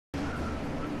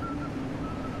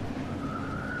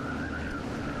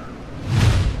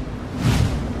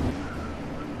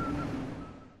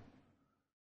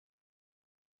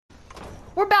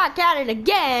We're back at it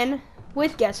again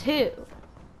with Guess Who?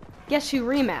 Guess Who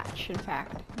Rematch, in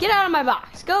fact. Get out of my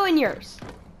box. Go in yours.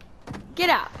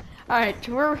 Get out. Alright,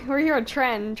 we're here with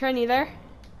Trent. Trent, you there?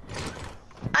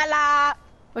 Hola!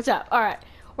 What's up? Alright,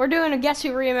 we're doing a Guess Who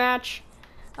Rematch.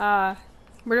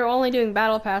 We're only doing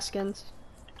Battle Pass skins.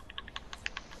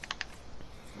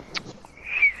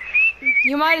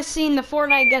 You might have seen the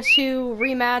Fortnite Guess Who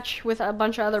Rematch with a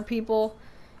bunch of other people.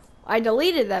 I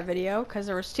deleted that video because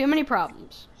there was too many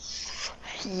problems.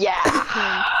 Yeah.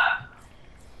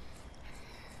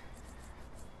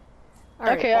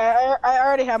 Right. Okay, I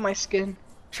already have my skin.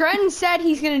 Trenton said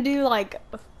he's gonna do like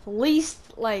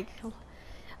least I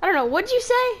don't know. What'd you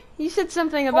say? You said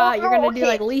something about you're gonna do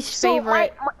like least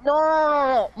favorite.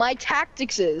 No. My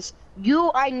tactics is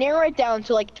I narrow it down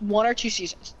to like 1 or 2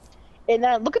 seasons, and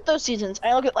then I look at those seasons.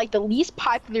 I look at like the least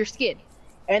popular skin,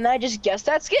 and then I just guess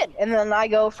that skin, and then I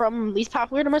go from least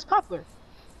popular to most popular.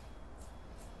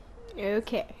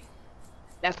 Okay.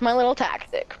 That's my little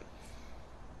tactic.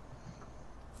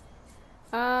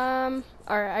 Alright,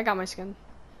 I got my skin.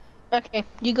 Okay,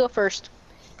 you go first.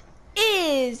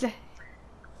 Is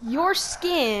your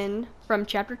skin from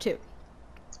chapter 2?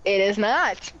 It is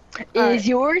not. All Is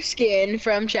your skin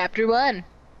from chapter 1?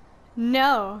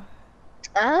 No.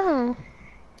 Oh.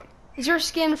 Is your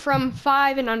skin from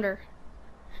 5 and under?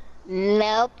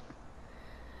 Nope.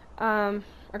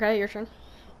 Okay, your turn.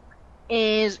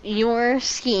 Is your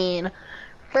skin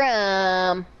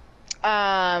from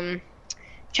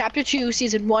chapter 2,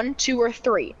 season 1, 2, or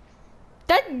 3?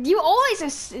 That you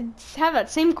always have that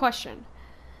same question.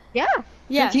 Yeah.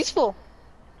 Yes. It's useful.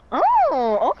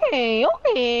 Oh,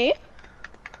 okay.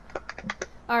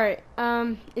 Alright,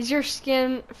 is your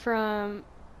skin from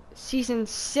season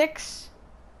 6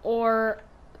 or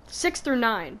 6 through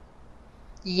 9?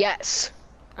 Yes.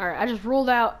 Alright, I just ruled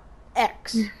out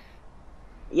X.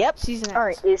 Yep. Season X.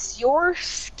 Alright, is your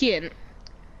skin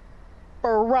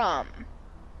from...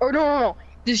 Or no.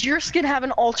 Does your skin have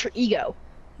an alter ego?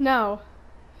 No.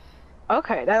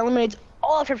 Okay, that eliminates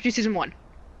all of chapter 2, season 1.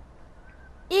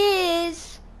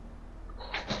 Is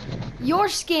your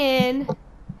skin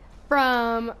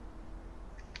from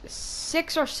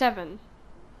 6 or 7?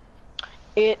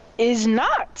 It is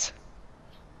not.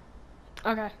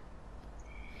 Okay.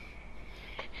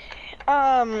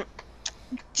 Well,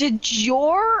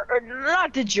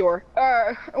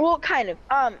 kind of.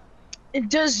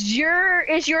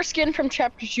 Is your skin from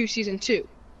chapter 2, season 2?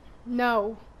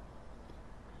 No.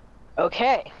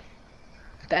 Okay.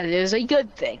 That is a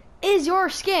good thing. Is your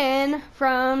skin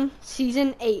from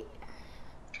season 8?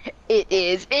 It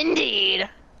is indeed.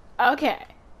 Okay.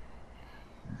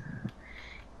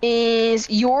 Is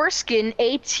your skin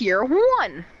a tier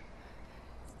 1?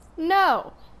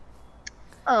 No.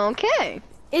 Okay.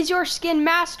 Is your skin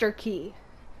master key?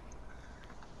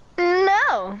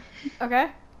 No. Okay.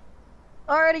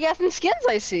 Already got some skins,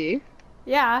 I see.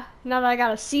 Yeah, now that I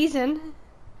got a season.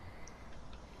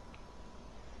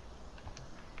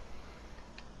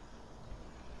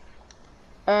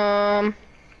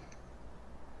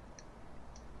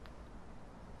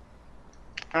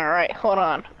 Alright, hold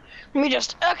on. Let me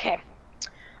just, okay.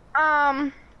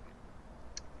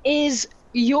 Is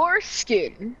your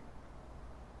skin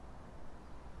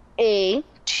a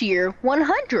tier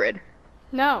 100?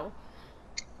 No.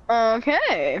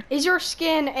 Okay. Is your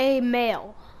skin a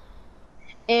male?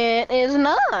 It is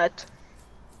not.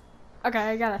 Okay,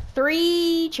 I got a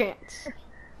 3 chance.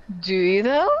 Do you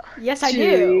though? Yes, I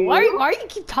do. Why do you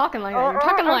keep talking like that? You're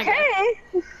talking like that.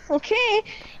 Okay.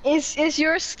 Is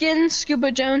your skin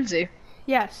Scuba Jonesy?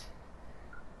 Yes.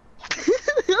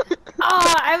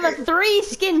 I have a 3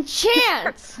 skin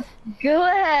chance. Go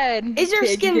ahead. Is your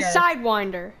skin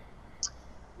Sidewinder?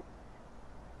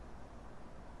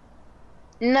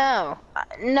 No.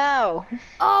 No.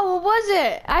 Oh, what was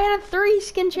it? I had a 3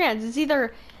 skin chance. It's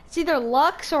either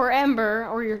Lux or Ember,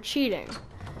 or you're cheating.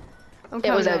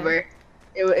 It was Ember.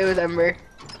 It was Ember.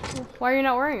 Why are you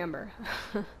not wearing Ember?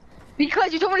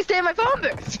 Because you told me to stay in my phone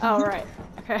booth. Oh, right.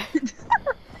 Okay.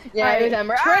 Yeah, right. it was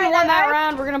Ember. Trent won that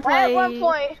round. We're gonna play. I have 1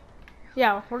 point.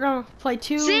 Yeah, we're gonna play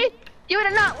 2. See? You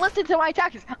did not listen to my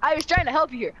tactics. I was trying to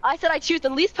help you here. I said I choose the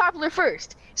least popular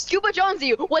first. Scuba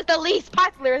Jonesy was the least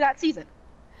popular that season.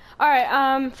 All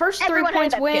right. First Everyone 3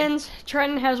 points had that wins.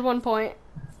 Trenton has 1 point.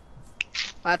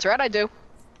 That's right, I do.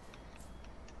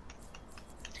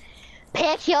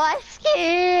 Pick your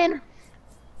skin.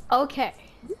 Okay.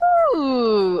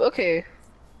 Ooh, okay.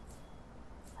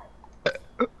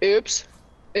 Oops.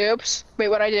 Wait,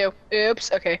 what'd I do?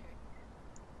 Oops, okay.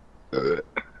 Excuse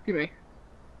me.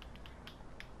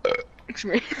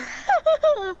 Excuse me.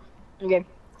 Okay.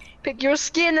 Pick your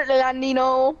skin,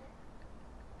 Landino.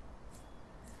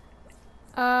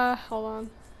 Hold on.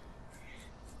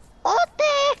 Ote!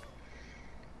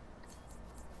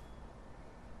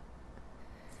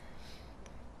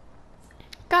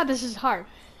 God, this is hard.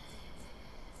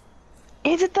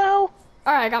 Is it though?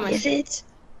 Alright, I got my Is skin. it?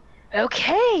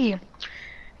 Okay.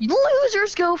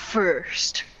 Losers go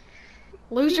first.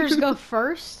 Losers go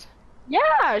first?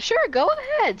 Yeah, sure, go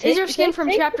ahead. Is your skin from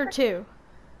chapter 2?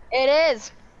 It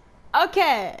is.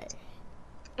 Okay.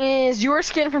 Is your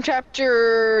skin from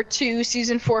chapter 2,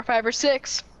 season 4, 5, or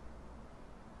 6?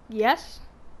 Yes.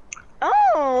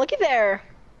 Oh, looky there.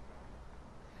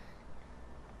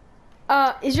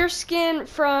 Is your skin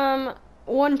from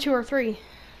 1, 2, or 3?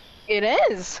 It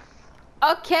is.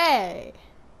 Okay.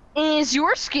 Is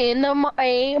your skin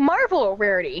a Marvel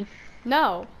rarity?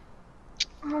 No.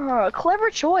 Oh, clever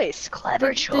choice.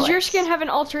 Clever choice. Does your skin have an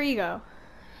alter ego?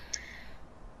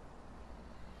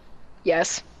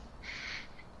 Yes.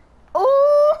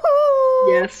 Ooh.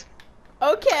 Yes.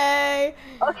 Okay.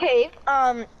 Okay,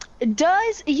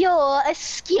 does your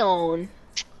skin,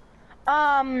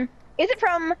 is it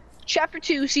from chapter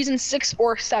 2, season 6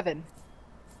 or 7?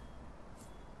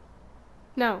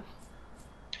 No.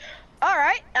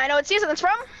 Alright, I know what season it's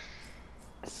from.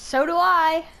 So do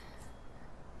I.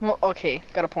 Well, okay,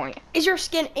 got a point. Is your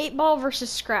skin 8-ball versus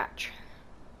Scratch?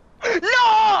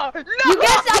 No! No! You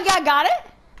guessed I got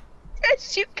it?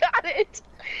 Yes, you got it!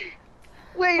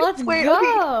 Wait, Let's wait, go.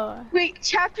 okay. Wait,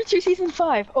 chapter 2, season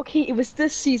 5. Okay, it was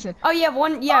this season. Oh, you have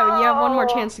one. Yeah, you have one more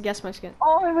chance to guess my skin.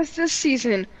 Oh, it was this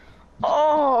season.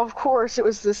 Oh, of course it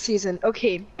was this season.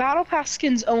 Okay, Battle Pass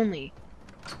skins only.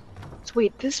 So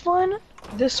wait, this one,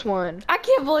 I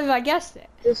can't believe I guessed it.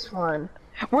 this one.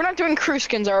 We're not doing crew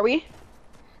skins, are we?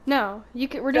 No, you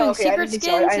can. We're doing okay, I secret didn't think so.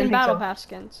 I skins didn't and think battle so. pass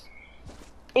skins.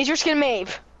 Is your skin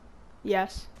Maeve?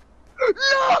 Yes.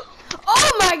 No!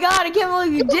 Oh my God! I can't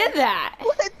believe you did that.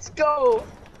 Let's go.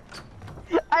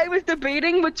 I was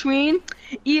debating between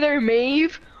either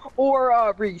Maeve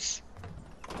or Reese.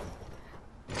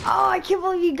 Oh, I can't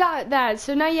believe you got that.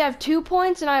 So now you have 2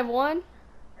 points and I have 1.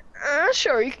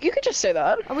 Sure, you could just say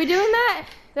that. Are we doing that?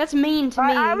 That's mean to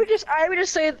me. I would just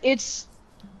say it's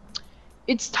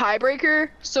tiebreaker.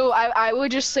 So I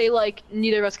would just say like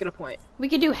neither of us get a point. We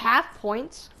could do half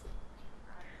points.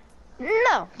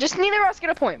 No, just neither of us get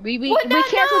a point. We What? No,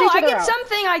 cancel each I other get out.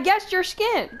 something. I guessed your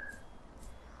skin.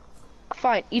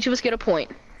 Fine, each of us get a point.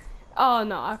 Oh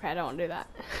no. Okay, I don't want to do that.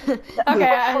 Okay,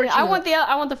 I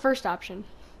want the first option.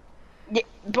 Yeah,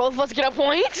 both of us get a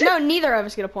point? No, neither of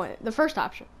us get a point. The first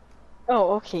option.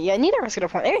 Oh, okay. Yeah, neither of us get a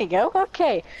point. There you go.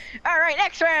 Okay. All right,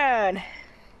 next round.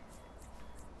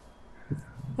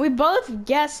 We both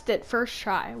guessed it first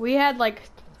try. We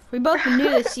both knew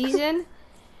the season,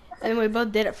 and we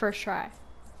both did it first try.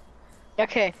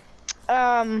 Okay.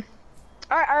 I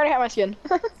already have my skin.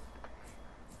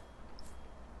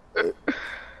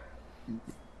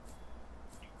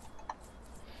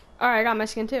 All right, I got my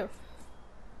skin too.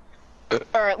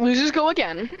 All right, losers go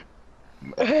again.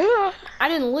 I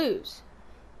didn't lose.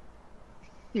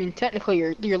 I mean, technically,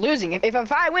 you're losing.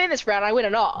 If I win this round, I win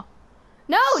it all.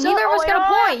 No, neither of us got a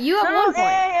point. You have 1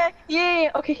 point.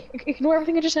 Yeah. Okay, ignore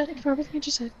everything I just said.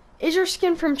 Is your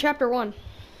skin from chapter 1?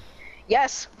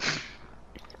 Yes.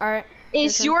 All right.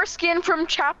 Is your skin from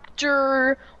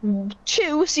chapter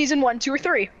 2, season 1, 2, or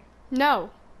 3? No.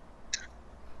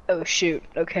 Oh shoot.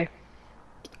 Okay.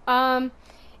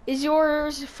 Is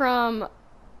yours from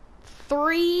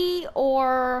 3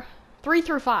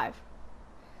 through 5?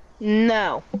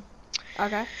 No.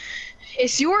 Okay.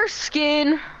 Is your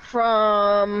skin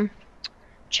from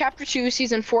chapter 2,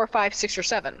 season 4, 5, 6, or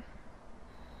 7?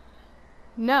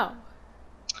 No.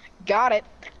 Got it.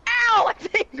 Ow, my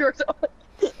fingers. Okay.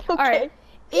 All right.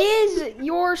 Is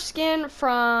your skin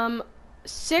from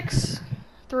 6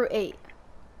 through 8?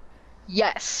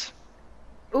 Yes.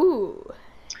 Ooh.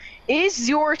 Is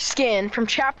your skin from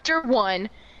chapter 1,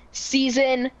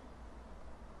 season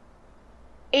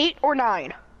 8 or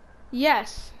 9?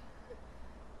 Yes.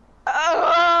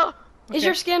 Okay. Is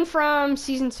your skin from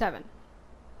season 7?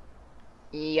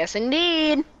 Yes,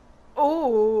 indeed.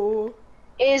 Ooh.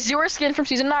 Is your skin from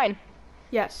season 9?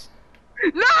 Yes.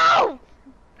 No!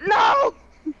 No!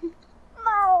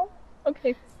 No!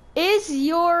 Okay. Is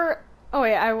your... Oh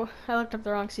wait, I looked up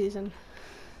the wrong season.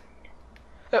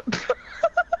 I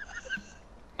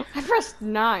pressed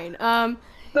 9.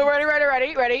 So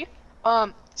ready.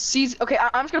 Season. Okay,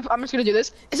 I'm just gonna do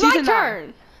this. It's Season my 9.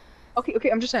 turn. Okay,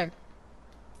 I'm just saying.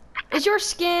 Is your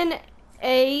skin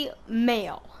a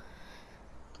male?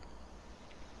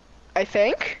 I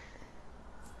think.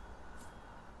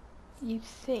 You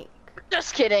think?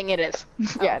 Just kidding, it is.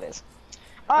 Yeah, it is.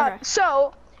 Okay.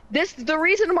 So, the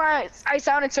reason why I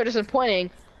sounded so disappointing,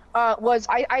 was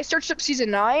I searched up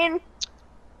season 9,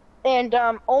 and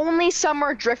only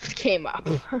Summer Drift came up.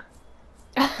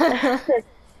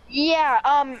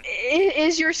 Yeah.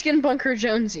 Is your skin Bunker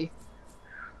Jonesy?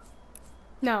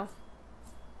 No.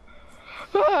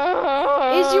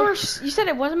 Is your... You said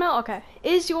it was a male? Okay.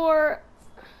 Is your...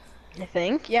 I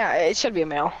think. Yeah, it should be a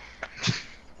male.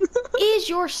 Is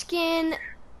your skin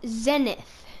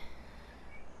Zenith?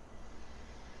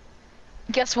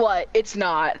 Guess what? It's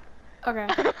not. Okay.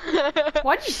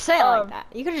 Why'd you say it like that?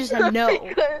 You could have just said no.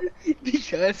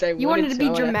 Because I You wanted to be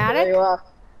so dramatic? well.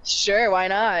 Sure, why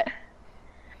not?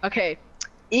 Okay.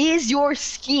 Is your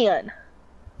skin?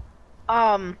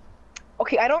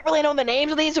 Okay, I don't really know the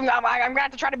names of these. I'm gonna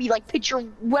have to try to be like picture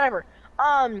whatever.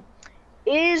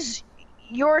 Is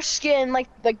your skin like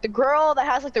the girl that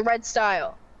has like the red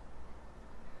style?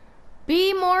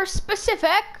 Be more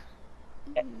specific.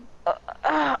 I need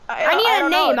I a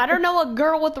name. know. I don't know what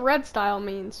girl with the red style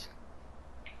means.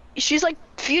 She's like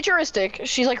futuristic.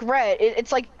 She's like red.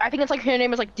 It's like I think it's like her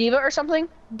name is like Diva or something.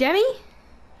 Demi?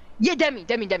 Yeah, Demi.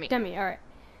 Demi, alright.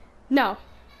 No.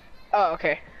 Oh,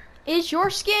 okay. Is your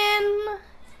skin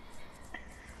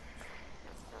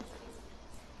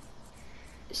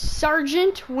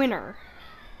Sergeant Winter?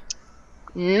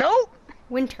 Nope.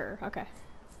 Winter, okay.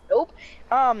 Nope.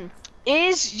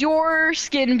 Is your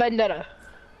skin Vendetta?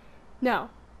 No.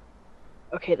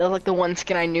 Okay, that's like the one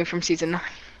skin I knew from season 9.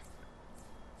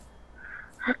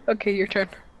 Okay, your turn.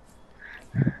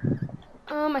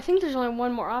 I think there's only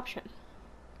one more option.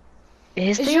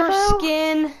 Is Is there your though?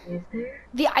 skin Is there?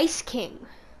 the Ice King?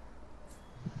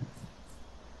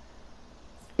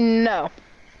 No.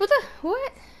 What?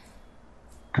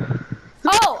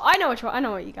 Oh, I know which one. I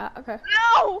know what you got. Okay.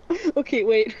 No! Okay,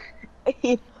 wait.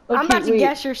 I'm about to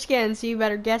guess your skin, so you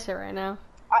better guess it right now.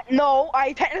 No,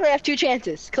 I technically have 2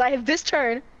 chances. Because I have this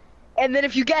turn, and then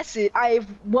if you guess it, I have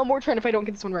 1 more turn if I don't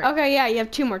get this one right. Okay, yeah, you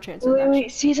have 2 more chances.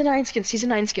 Wait, season 9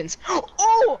 skins.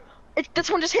 Oh! This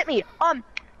one just hit me.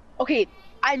 Okay,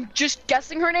 I'm just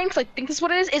guessing her name because I think this is what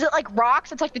it is. Is it like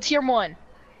Rocks? It's like the tier 1.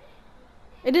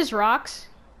 It is Rocks,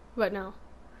 but no.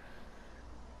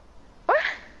 What?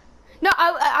 No,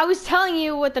 I was telling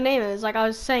you what the name is. Like, I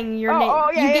was saying your name. Oh,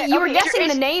 yeah, You were okay, guessing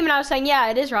the name, and I was saying, yeah,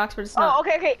 it is Rocks, but it's not. Oh,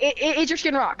 okay. Is your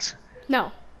skin Rocks?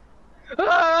 No.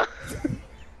 Uh,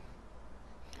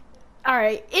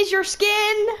 Alright, is your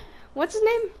skin... What's his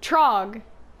name? Trog.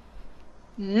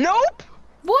 nope!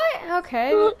 What?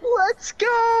 Okay. Let's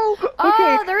go! Okay.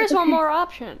 Oh, there is one more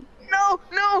option. No,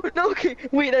 okay.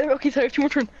 Wait, okay, so I have 2 more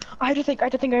turns. I have to think. I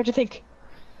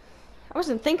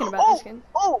wasn't thinking about this skin.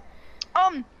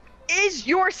 Is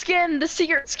your skin the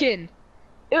secret skin?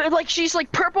 Like, she's like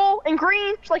purple and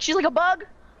green? Like, she's like a bug?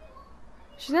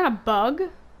 She's not a bug.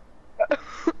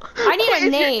 I need a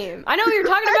name. I know what you're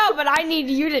talking about, but I need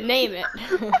you to name it.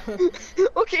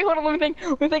 Okay, hold on, let me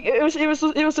think. It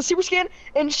was the super skin,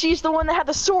 and she's the one that had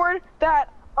the sword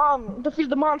that, defeated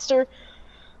the monster.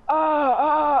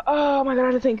 Oh my god, I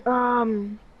had to think.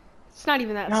 It's not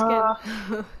even that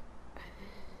skin.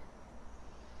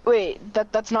 Wait,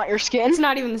 that's not your skin? It's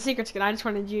not even the secret skin. I just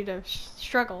wanted you to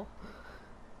struggle.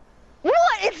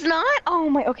 What? It's not?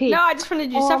 Oh my, okay. No, I just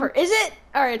wanted you to suffer. Is it?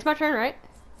 Alright, it's my turn, right?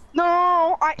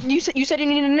 No, you said you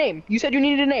needed a name. You said you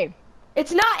needed a name.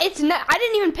 It's not, I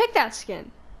didn't even pick that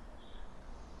skin.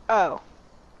 Oh.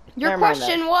 Your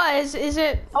question was, is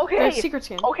it the secret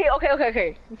skin?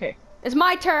 Okay. It's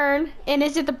my turn, and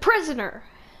is it the prisoner?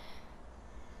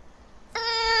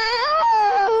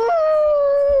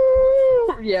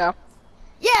 Yeah.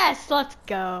 Yes, let's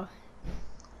go.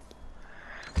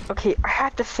 Okay, I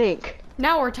have to think.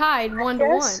 Now we're tied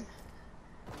 1-1.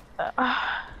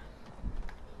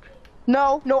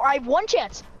 No, I have 1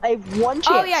 chance.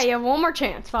 Oh yeah, you have 1 more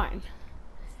chance. Fine.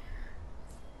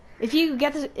 If you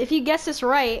guess this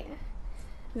right,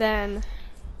 then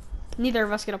neither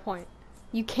of us get a point.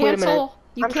 You cancel.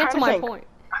 You cancel my point.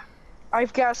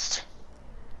 I've guessed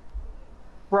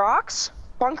Rocks,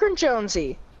 Bunker and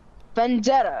Jonesy,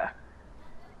 Vendetta,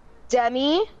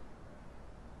 Demi,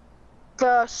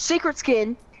 the secret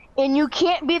skin, and you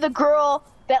can't be the girl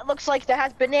that looks like that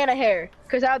has banana hair,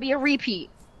 because that would be a repeat.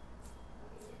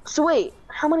 So wait,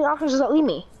 how many options does that leave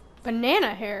me?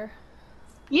 Banana hair.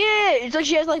 Yeah, it's like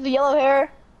she has like the yellow hair.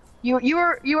 You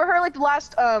were her like the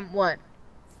last one.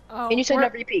 Oh, And you said no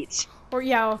repeats. Or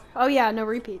yeah. Oh yeah, no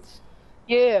repeats.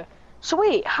 Yeah. So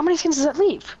wait, how many skins does that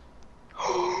leave?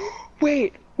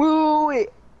 wait.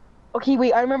 Okay,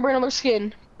 wait, I remember another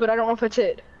skin, but I don't know if it's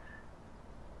it.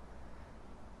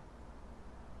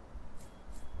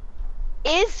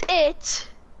 Is it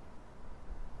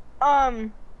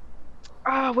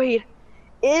wait.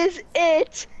 Is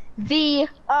it the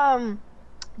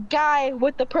guy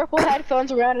with the purple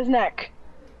headphones around his neck?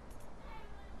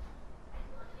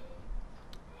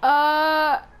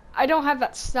 I don't have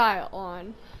that style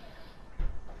on.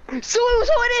 So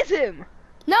it is him.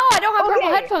 No, I don't have purple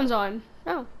Okay. headphones on.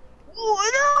 No.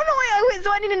 Oh, no, wait,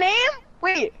 so I need a name?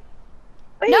 Wait.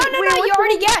 No, wait, you what's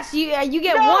already the- guessed. You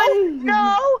get No, one.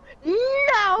 no.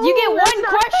 You get That's one not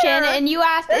question, fair. and you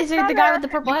asked, That's "Is it not the guy fair. with the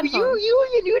purple headphones?"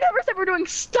 You never said we're doing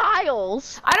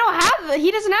styles. I don't have.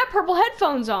 He doesn't have purple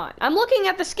headphones on. I'm looking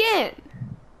at the skin.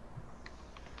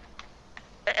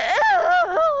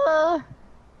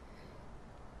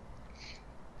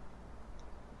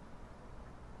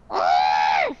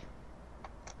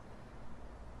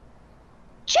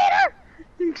 Cheater!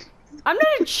 I'm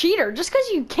not a cheater. Just because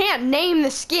you can't name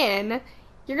the skin,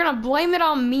 you're gonna blame it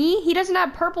on me. He doesn't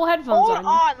have purple headphones Hold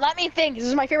on, let me think. This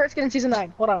is my favorite skin in season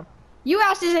 9. Hold on. You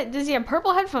asked, does he have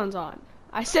purple headphones on?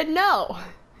 I said no.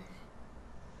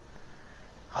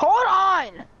 Hold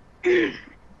on!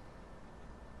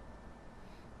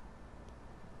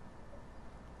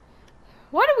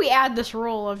 Why do we add this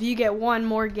rule of you get one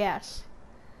more guess?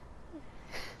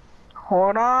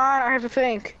 Hold on, I have to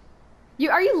think.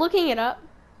 Are you looking it up?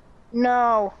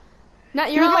 No. No,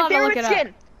 He you're was not my allowed to look favorite it skin.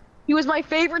 up. He was my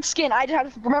favorite skin. I just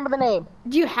have to remember the name.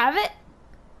 Do you have it?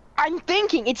 I'm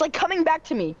thinking. It's like coming back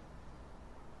to me.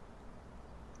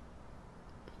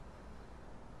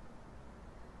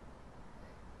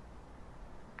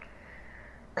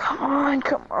 Come on,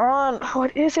 come on.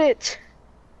 What is it?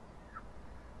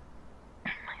 Oh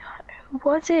my god, who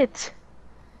was it?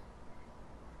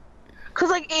 Cause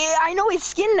like I know his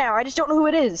skin now. I just don't know who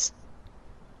it is.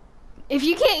 If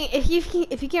you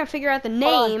can't figure out the on.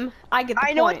 name, I get the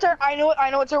I know point. it's her. I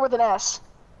know it's her with an S.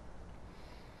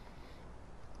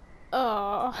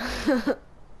 Oh.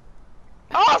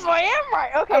 Oh, so I am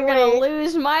right. Okay, I'm gonna wait.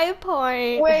 lose my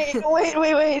point.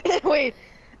 Wait.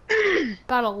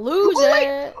 Gotta lose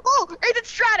it. Oh, it's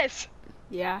Stratus.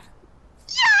 Yeah.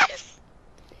 Yes.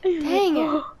 Dang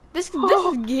it. This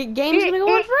game's gonna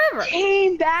go on forever.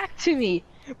 Came back to me.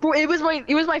 Bro, it was my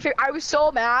favorite. I was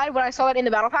so mad when I saw that in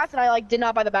the battle pass, and I like did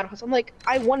not buy the battle pass. I'm like,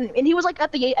 I won, and he was like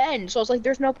at the end, so I was like,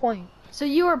 there's no point. So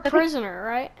you were prisoner,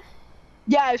 right?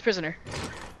 Yeah, I was prisoner.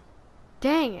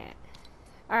 Dang it.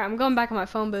 Alright, I'm going back in my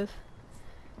phone booth.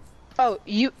 Oh,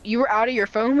 you were out of your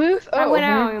phone booth? Oh, I went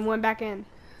out and went back in.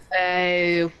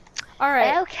 Oh.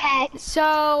 Alright. Okay.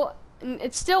 So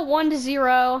it's still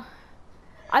 1-0.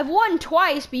 I've won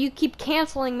twice, but you keep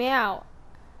canceling me out.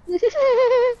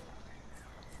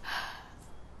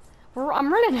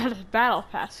 I'm running out of battle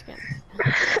pass skins.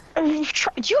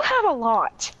 You have a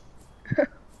lot.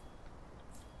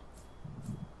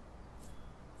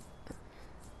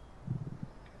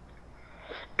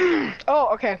 Oh,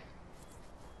 okay.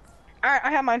 Alright,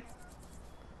 I have mine.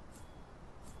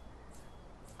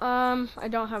 I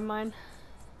don't have mine.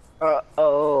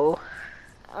 Uh-oh.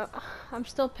 I'm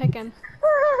still picking.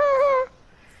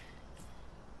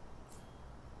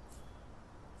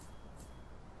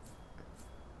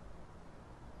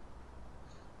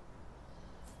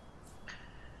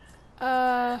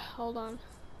 Hold on.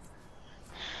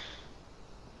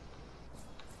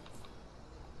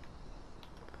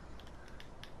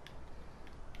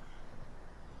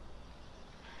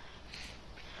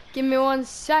 Give me 1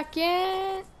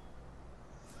 second.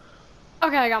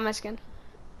 Okay, I got my skin.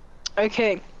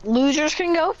 Okay, losers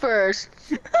can go first.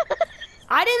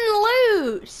 I didn't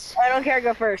lose. I don't care,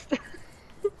 go first.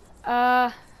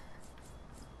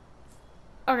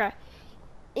 Okay.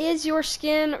 Is your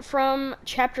skin from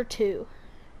chapter 2?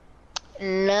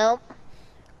 Nope.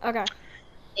 Okay.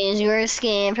 Is your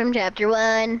skin from chapter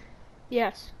 1?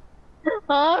 Yes.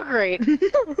 Oh, great.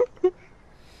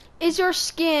 Is your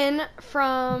skin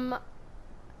from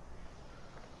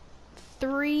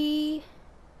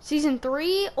season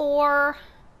 3 or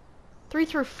 3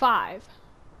 through 5?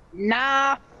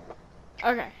 Nah.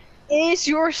 Okay. Is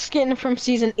your skin from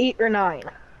season 8 or 9?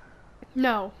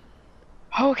 No.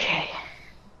 Okay.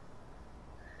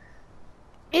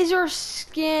 Is your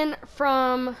skin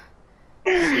from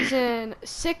season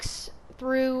 6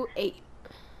 through 8?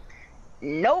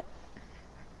 Nope.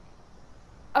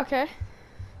 Okay.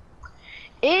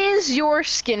 Is your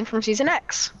skin from season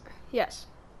X? Yes.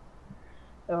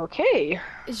 Okay.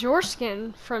 Is your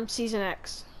skin from season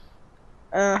X?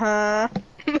 Uh-huh.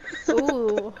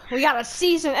 Ooh, we got a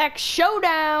season X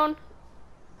showdown.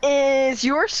 Is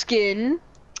your skin,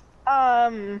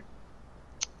 oh,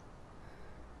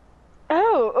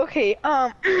 okay, hold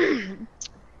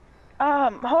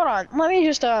on, let me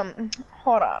just,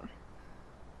 hold on.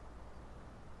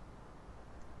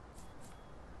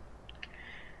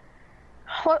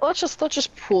 let's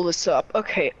just pull this up.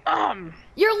 Okay.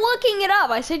 You're looking it up.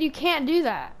 I said you can't do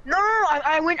that. No.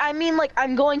 I mean like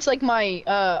I'm going to like my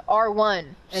R1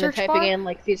 and then Search typing bar? in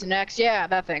like season X. Yeah,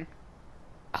 that thing.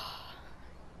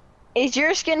 Is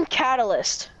your skin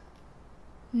catalyst?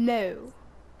 No.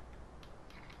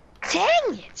 Dang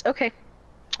it. Okay.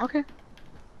 Okay.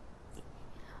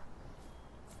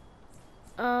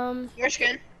 Your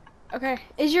skin. Okay.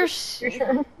 Your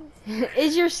skin.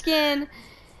 Is your skin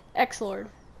X-Lord?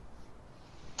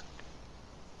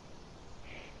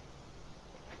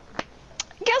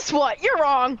 Guess what? You're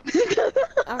wrong.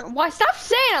 Why? Stop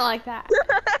saying it like that.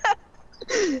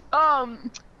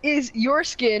 Is your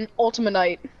skin Ultimate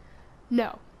Knight?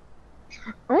 No.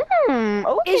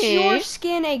 Okay. Is your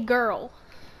skin a girl?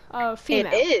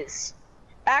 Female? It is.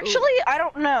 Actually, Ooh. I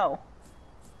don't know.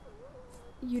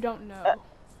 You don't know.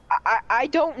 I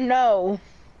don't know.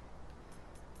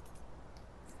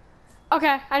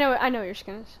 Okay, I know what your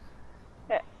skin is.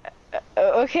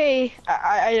 Okay,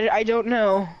 I don't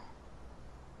know.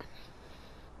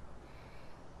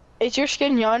 Is your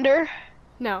skin yonder?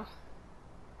 No.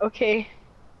 Okay.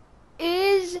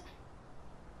 Is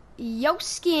your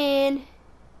skin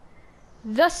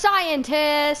the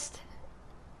scientist?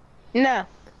 No.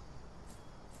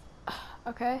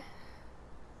 Okay.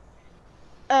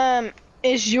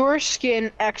 Is your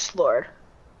skin X-Lord?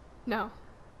 No.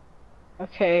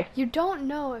 Okay. You don't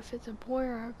know if it's a boy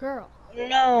or a girl.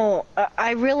 No,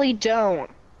 I really don't.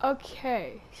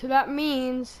 Okay, so that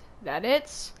means that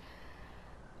it's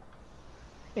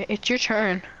It's your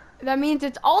turn.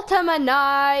 Ultima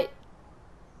Night.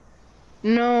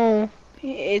 No,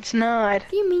 it's not. What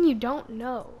do you mean you don't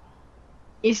know?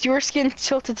 Is your skin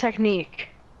Tilted Technique?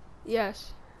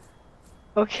 Yes.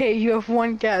 Okay, you have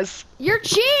one guess. You're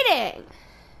cheating!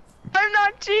 I'm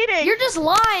not cheating! You're just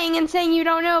lying and saying you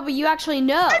don't know, but you actually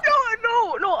know. I don't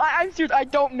know! No, I'm serious, I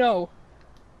don't know.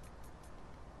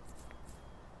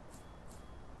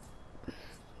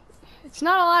 It's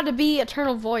not allowed to be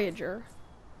Eternal Voyager.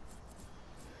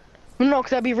 No,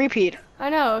 because that'd be repeat. I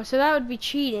know, so that would be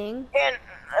cheating.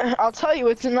 And I'll tell you,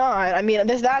 it's not. I mean,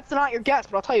 that's not your guess,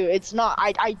 but I'll tell you, it's not.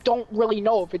 I don't really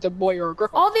know if it's a boy or a girl.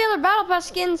 All the other Battle Pass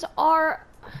skins are...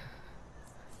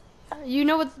 You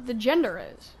know what the gender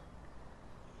is.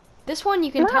 This one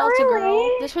you can Not tell it's a girl.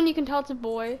 really. This one you can tell it's a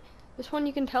boy. This one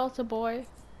you can tell it's a boy.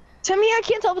 To me, I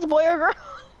can't tell if it's a boy or a girl.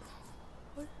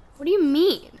 What do you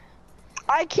mean?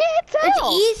 I can't tell.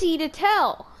 It's easy to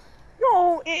tell.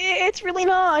 No, it's really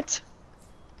not.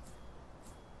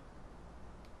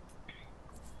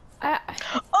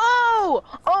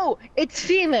 Oh, it's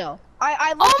female.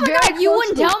 I Oh looked my very god, you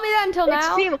wouldn't closely. tell me that until It's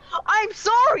now? female. I'm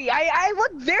sorry. I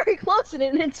looked very close at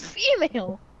it, and it's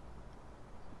female.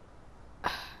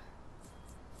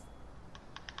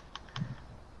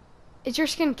 Is your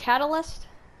skin Catalyst?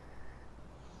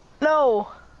 No.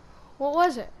 What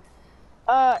was it?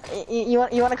 You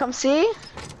want to come see?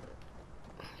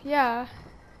 Yeah.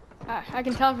 I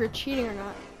can tell if you're cheating or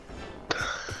not.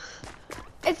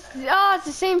 It's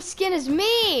the same skin as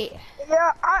me.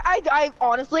 Yeah, I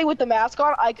honestly, with the mask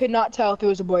on, I could not tell if it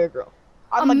was a boy or girl.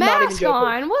 I'm A like, not even mask joking.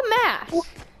 on? What mask?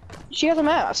 She has a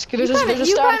mask. There's You a kinda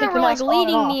style to take were the like mask on and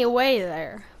leading me off. away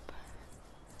there.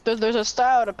 There's a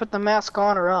style to put the mask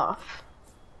on or off.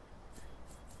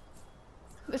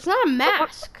 It's not a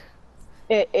mask.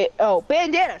 Oh,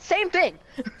 bandana, same thing.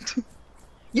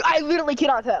 I literally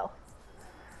cannot tell.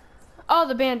 Oh,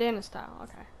 the bandana style.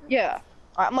 Okay. Yeah,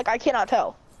 I'm like, I cannot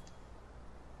tell.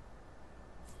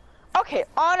 Okay,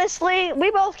 honestly, we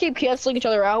both keep canceling each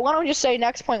other out. Why don't we just say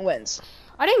next point wins?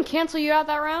 I didn't cancel you out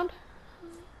that round.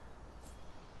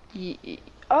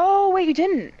 Oh, wait, you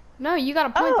didn't. No, you got a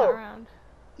point that Oh. round.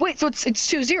 Wait, so it's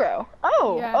 2-0.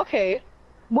 Oh, Yeah. okay.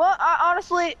 Well,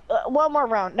 honestly, one more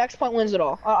round. Next point wins it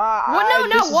all. Well, no,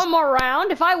 this is- one more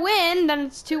round. If I win, then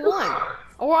it's 2-1.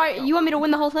 Or you want me to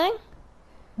win the whole thing?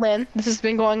 Lynn, this has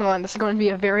been going on. This is going to be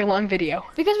a very long video.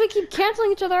 Because we keep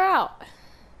canceling each other out.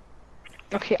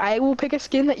 Okay, I will pick a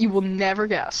skin that you will never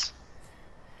guess.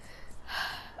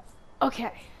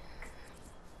 Okay.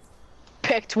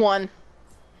 Picked one.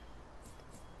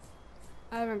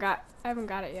 I haven't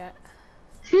got it yet.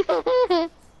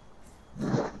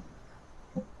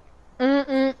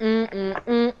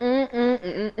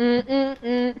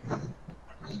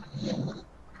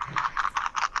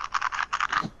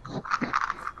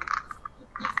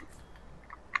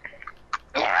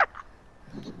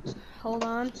 Hold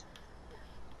on.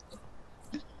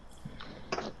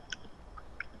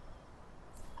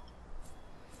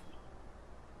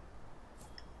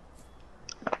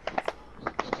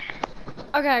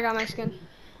 Okay, I got my skin.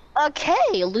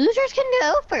 Okay, losers can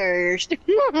go first.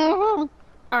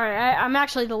 All right, I'm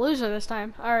actually the loser this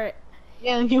time. All right.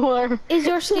 Yeah, you are. Is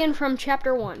your skin from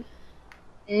chapter 1?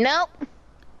 Nope.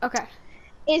 Okay.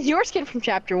 Is your skin from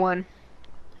chapter 1?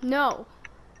 No.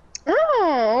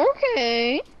 Oh,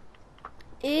 okay.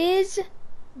 Is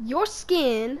your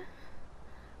skin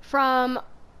from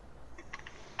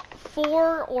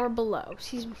 4 or below?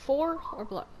 Season 4 or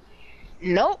below?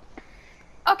 Nope.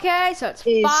 Okay, so it's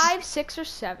 5, 6, or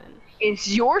 7.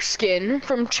 Is your skin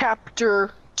from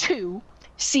chapter 2,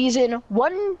 season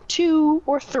 1, 2,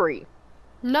 or 3?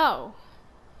 No.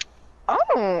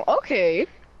 Oh, okay.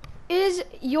 Is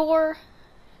your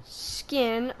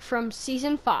skin from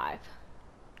season 5?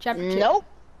 Chapter 2? Nope.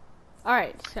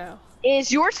 Alright, so.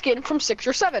 Is your skin from 6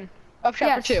 or 7 of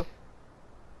chapter Yes.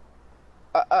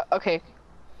 2? Okay.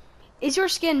 Is your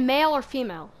skin male or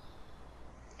female?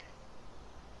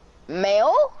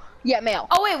 Male? Yeah, male.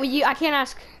 Oh wait, I can't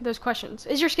ask those questions.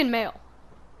 Is your skin male?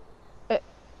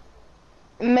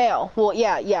 Male. Well,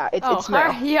 yeah, it's male.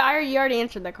 Alright, yeah, you already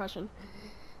answered that question.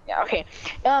 Yeah, okay.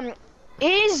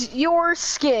 Is your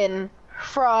skin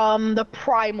from the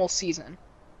primal season?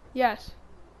 Yes.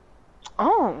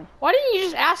 Oh. Why didn't you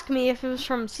just ask me if it was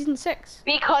from season 6?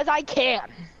 Because I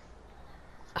can.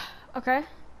 Okay.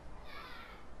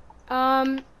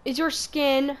 Is your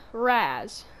skin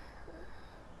Raz?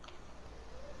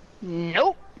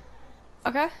 Nope.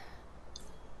 Okay.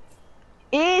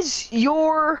 Is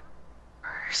your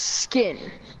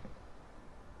skin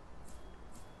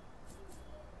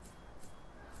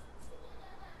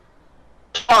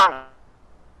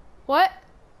What?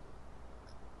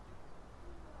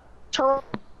 Tirana?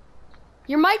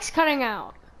 Your mic's cutting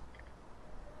out.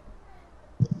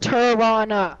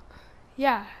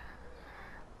 Yeah.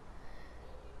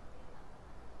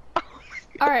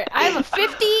 Alright, I have a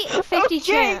 50-50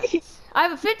 chance. I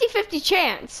have a 50-50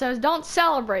 chance, so don't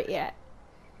celebrate yet.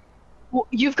 Well,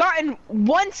 you've gotten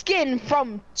one skin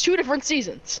from 2 different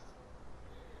seasons.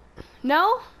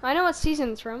 No? I know what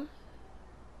season it's from.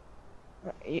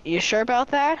 You sure about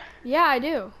that? Yeah, I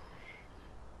do.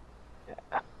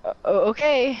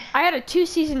 Okay. I had a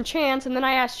 2-season chance, and then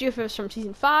I asked you if it was from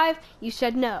season 5. You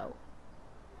said no.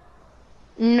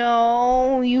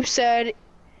 No, you said,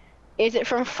 is it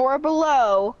from 4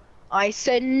 below? I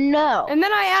said no. And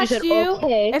then I asked said, you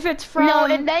okay. if it's from... No,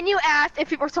 and then you asked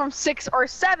if it was from 6 or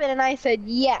 7, and I said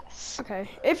yes. Okay.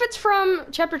 If it's from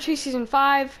chapter 2, season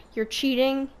 5, you're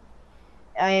cheating.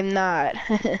 I am not.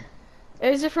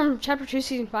 Is it from chapter 2,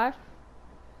 season 5?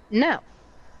 No.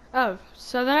 Oh,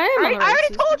 so then I am on the I right already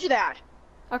season. told you that.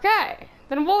 Okay.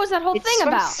 Then what was that whole thing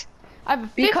about? I have a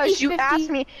 50, Because you 50... asked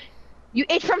me,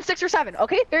 it's from 6 or 7.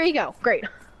 Okay, there you go. Great.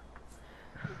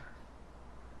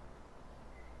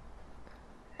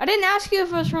 I didn't ask you if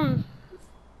it was from...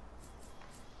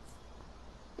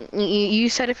 You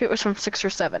said if it was from 6 or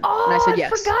 7, Oh, and I said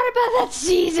yes. I forgot about that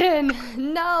season.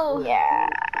 No. Yeah,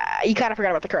 you kind of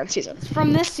forgot about the current season. It's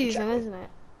from this season, isn't it?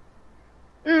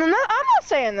 No, I'm not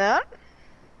saying that.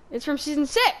 It's from season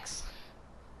 6.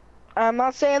 I'm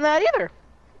not saying that either.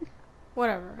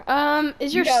 Whatever.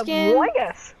 Is your You have skin... one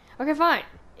guess. Okay, fine.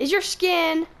 Is your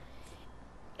skin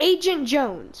Agent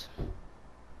Jones?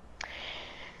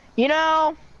 You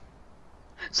know,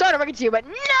 sorry to break it to you, but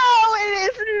no,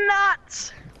 it is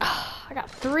not. I got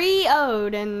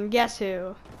 3-0'd, and guess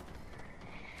who?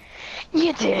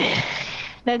 You did.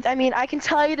 I mean, I can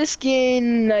tell you the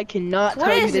skin. I cannot What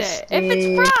tell you is the it? skin. If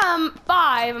it's from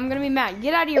 5, I'm gonna be mad.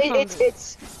 Get out of your phone.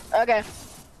 It's okay.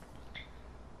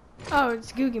 Oh,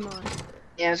 it's Googimon.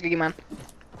 Yeah, it's Googie Man.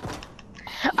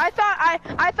 I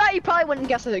thought you probably wouldn't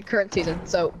guess the current season,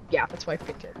 so yeah, that's why I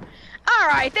picked it. All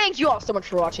right, thank you all so much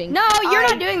for watching. No, you're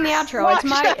not doing the outro.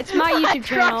 It's my YouTube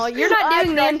channel. You're not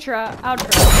doing the outro.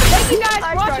 Thank you guys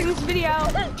for watching this video.